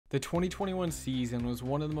The 2021 season was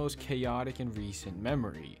one of the most chaotic in recent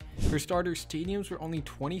memory. For starters, stadiums were only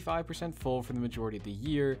 25% full for the majority of the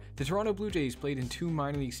year, the Toronto Blue Jays played in 2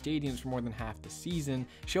 minor league stadiums for more than half the season,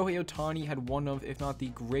 Shohei Ohtani had one of, if not the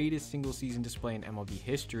greatest single season display in MLB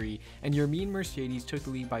history, and Yermín Mercedes took the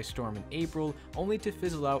league by storm in April, only to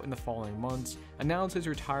fizzle out in the following months, announce his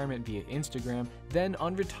retirement via Instagram, then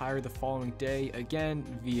unretire the following day, again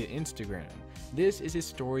via Instagram. This is his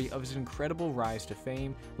story of his incredible rise to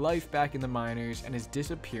fame, life back in the minors, and his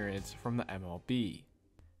disappearance from the MLB.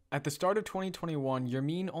 At the start of 2021,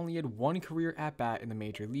 Yermín only had one career at-bat in the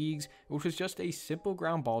major leagues, which was just a simple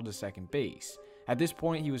ground ball to second base. At this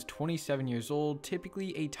point, he was 27 years old,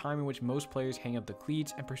 typically a time in which most players hang up the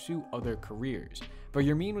cleats and pursue other careers. But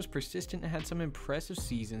Yermín was persistent and had some impressive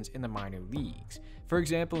seasons in the minor leagues. For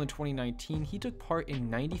example, in 2019, he took part in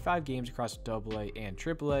 95 games across AA and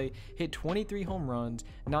AAA, hit 23 home runs,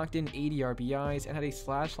 knocked in 80 RBIs, and had a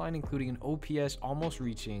slash line including an OPS almost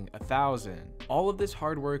reaching 1,000. All of this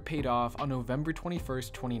hard work paid off on November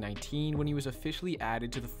 21st, 2019, when he was officially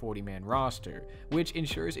added to the 40-man roster, which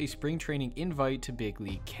ensures a spring training invite to big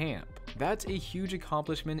league camp. That's a huge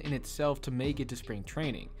accomplishment in itself to make it to spring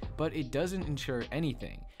training, but it doesn't ensure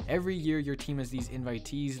anything. Every year your team has these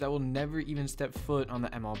invitees that will never even step foot on the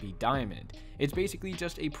MLB diamond. It's basically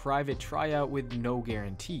just a private tryout with no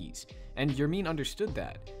guarantees. And Yermín understood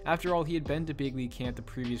that. After all, he had been to big league camp the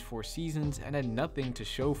previous 4 seasons and had nothing to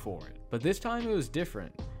show for it. But this time it was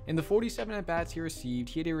different. In the 47 at-bats he received,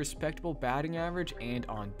 he had a respectable batting average and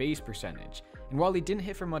on-base percentage. And while he didn't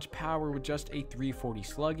hit for much power with just a .340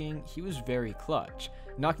 slugging, he was very clutch,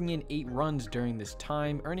 knocking in 8 runs during this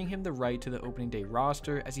time, earning him the right to the opening day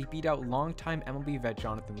roster as he beat out longtime MLB vet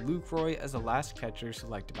Jonathan Lucroy as the last catcher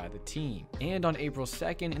selected by the team. And on April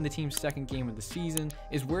 2nd, in the team's second game of the season,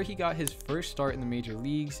 is where he got his first start in the major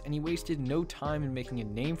leagues, and he wasted no time in making a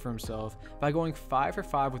name for himself by going 5 for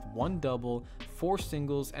 5 with 1 double, 4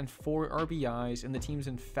 singles, and 4 RBIs in the team's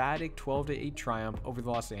emphatic 12-8 triumph over the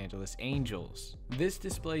Los Angeles Angels. This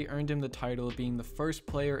display earned him the title of being the first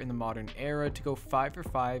player in the modern era to go 5 for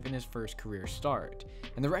 5 in his first career start.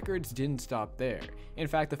 And the records didn't stop there. In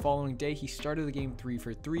fact, the following day he started the game 3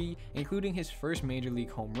 for 3, including his first major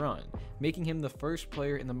league home run, making him the first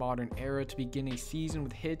player in the modern era to begin a season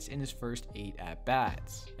with hits in his first 8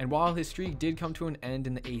 at-bats. And while his streak did come to an end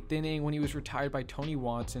in the 8th inning when he was retired by Tony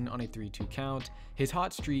Watson on a 3-2 count, his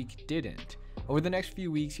hot streak didn't. Over the next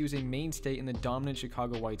few weeks, he was a mainstay in the dominant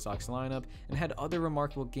Chicago White Sox lineup and had other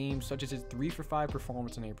remarkable games such as his 3 for 5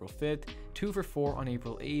 performance on April 5th, 2 for 4 on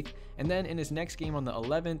April 8th, and then in his next game on the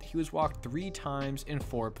 11th, he was walked 3 times in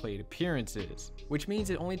 4 plate appearances, which means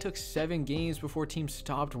it only took 7 games before teams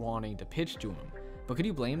stopped wanting to pitch to him. But could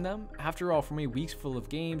you blame them? After all, from a week full of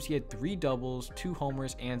games, he had 3 doubles, 2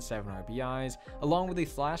 homers, and 7 RBIs, along with a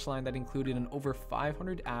slash line that included an over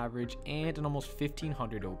 500 average and an almost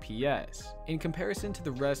 1500 OPS. In comparison to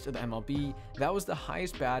the rest of the MLB, that was the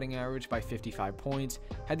highest batting average by 55 points,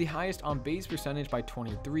 had the highest on-base percentage by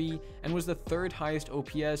 23, and was the 3rd highest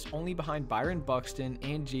OPS, only behind Byron Buxton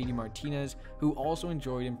and JD Martinez, who also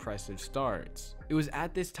enjoyed impressive starts. It was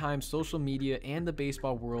at this time social media and the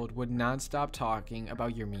baseball world would not stop talking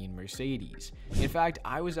about Yermín Mercedes. In fact,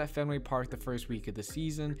 I was at Fenway Park the first week of the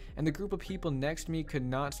season, and the group of people next to me could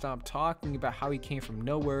not stop talking about how he came from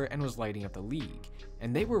nowhere and was lighting up the league.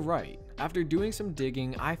 And they were right. After doing some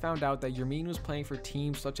digging, I found out that Yermín was playing for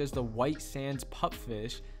teams such as the White Sands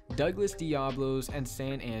Pupfish, Douglas Diablos, and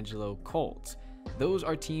San Angelo Colts. Those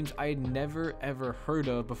are teams I had never ever heard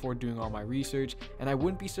of before doing all my research, and I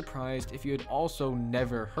wouldn't be surprised if you had also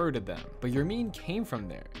never heard of them. But Yermín came from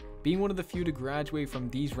there, being one of the few to graduate from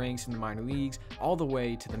these ranks in the minor leagues all the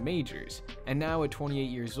way to the majors. And now at 28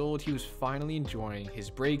 years old, he was finally enjoying his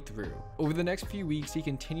breakthrough. Over the next few weeks, he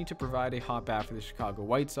continued to provide a hot bat for the Chicago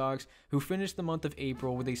White Sox, who finished the month of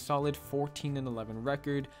April with a solid 14-11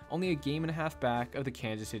 record, only a game and a half back of the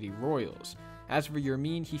Kansas City Royals. As for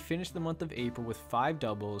Yermín, he finished the month of April with 5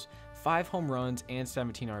 doubles, 5 home runs, and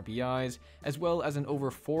 17 RBIs, as well as an over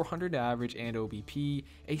 400 average and OBP,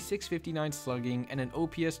 a 659 slugging, and an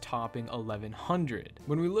OPS topping 1100.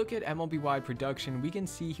 When we look at MLB-wide production, we can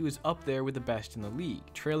see he was up there with the best in the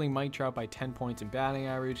league, trailing Mike Trout by 10 points in batting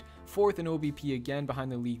average, 4th in OBP again behind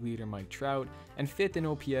the league leader Mike Trout, and 5th in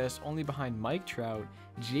OPS only behind Mike Trout,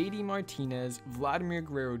 JD Martinez, Vladimir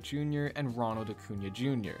Guerrero Jr., and Ronald Acuna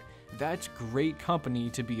Jr. That's great company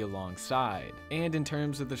to be alongside. And in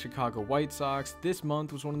terms of the Chicago White Sox, this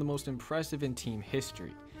month was one of the most impressive in team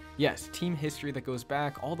history. Yes, team history that goes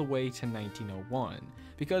back all the way to 1901.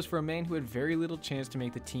 because for a man who had very little chance to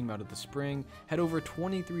make the team out of the spring, had over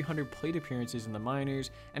 2,300 plate appearances in the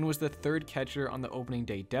minors, and was the third catcher on the opening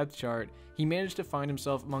day depth chart, he managed to find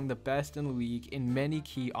himself among the best in the league in many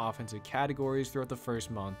key offensive categories throughout the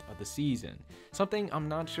first month of the season, something I'm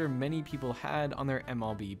not sure many people had on their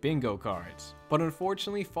MLB bingo cards. But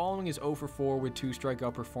unfortunately, following his 0 for 4 with 2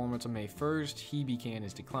 strikeout performance on May 1st, he began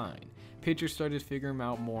his decline. Pitchers started figuring him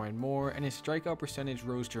out more and more, and his strikeout percentage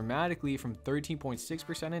rose dramatically from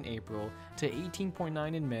 13.6% in April to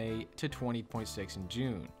 18.9% in May to 20.6% in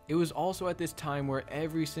June. It was also at this time where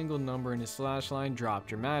every single number in his slash line dropped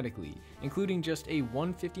dramatically, including just a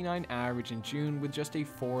 159 average in June with just a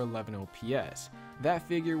 411 OPS. That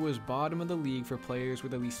figure was bottom of the league for players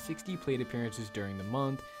with at least 60 plate appearances during the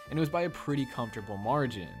month, and it was by a pretty comfortable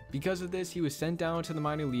margin. Because of this, he was sent down to the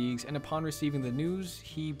minor leagues, and upon receiving the news,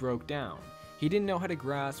 he broke down. He didn't know how to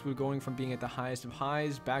grasp with going from being at the highest of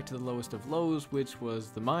highs back to the lowest of lows, which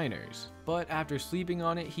was the minors. But after sleeping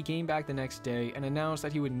on it, he came back the next day and announced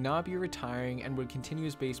that he would not be retiring and would continue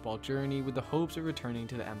his baseball journey with the hopes of returning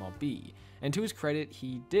to the MLB. And to his credit,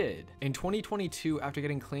 he did. In 2022, after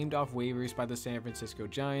getting claimed off waivers by the San Francisco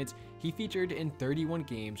Giants, he featured in 31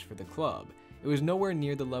 games for the club. It was nowhere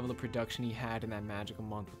near the level of production he had in that magical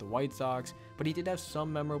month with the White Sox, but he did have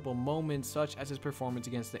some memorable moments, such as his performance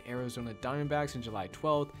against the Arizona Diamondbacks on July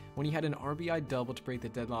 12th, when he had an RBI double to break the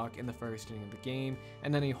deadlock in the first inning of the game,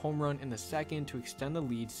 and then a home run in the second to extend the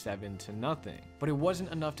lead 7-0. But it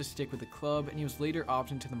wasn't enough to stick with the club, and he was later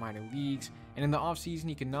optioned to the minor leagues, and in the offseason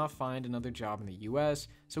he could not find another job in the US,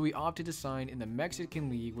 so he opted to sign in the Mexican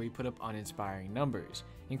League, where he put up uninspiring numbers,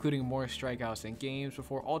 including more strikeouts than games,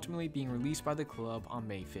 before ultimately being released by the club on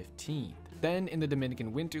May 15th. Then in the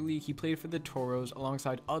Dominican Winter League, he played for the Toros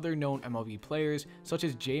alongside other known MLB players such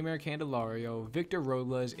as Jeimer Candelario, Victor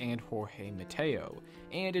Robles, and Jorge Mateo.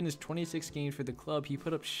 And in his 26 games for the club, he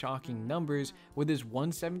put up shocking numbers with his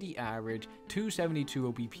 170 average,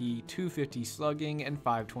 272 OBP, 250 slugging, and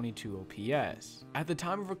 522 OPS. At the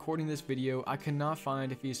time of recording this video, I could not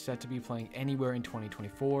find if he is set to be playing anywhere in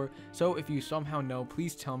 2024, so if you somehow know,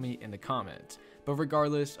 please tell me in the comments. But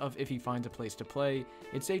regardless of if he finds a place to play,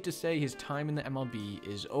 it's safe to say his time in the MLB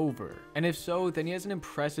is over. And if so, then he has an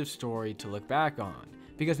impressive story to look back on.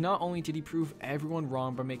 Because not only did he prove everyone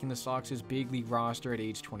wrong by making the Sox's big league roster at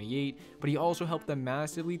age 28, but he also helped them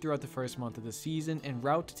massively throughout the first month of the season en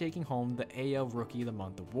route to taking home the AL Rookie of the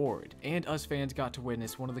Month award. And us fans got to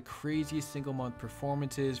witness one of the craziest single-month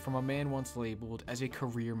performances from a man once labeled as a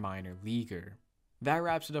career minor leaguer. That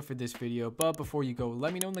wraps it up for this video, but before you go,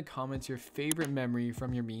 let me know in the comments your favorite memory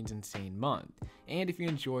from Yermín's insane month. And if you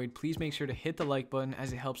enjoyed, please make sure to hit the like button,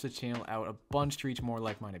 as it helps the channel out a bunch to reach more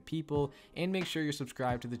like-minded people, and make sure you're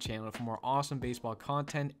subscribed to the channel for more awesome baseball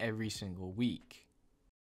content every single week.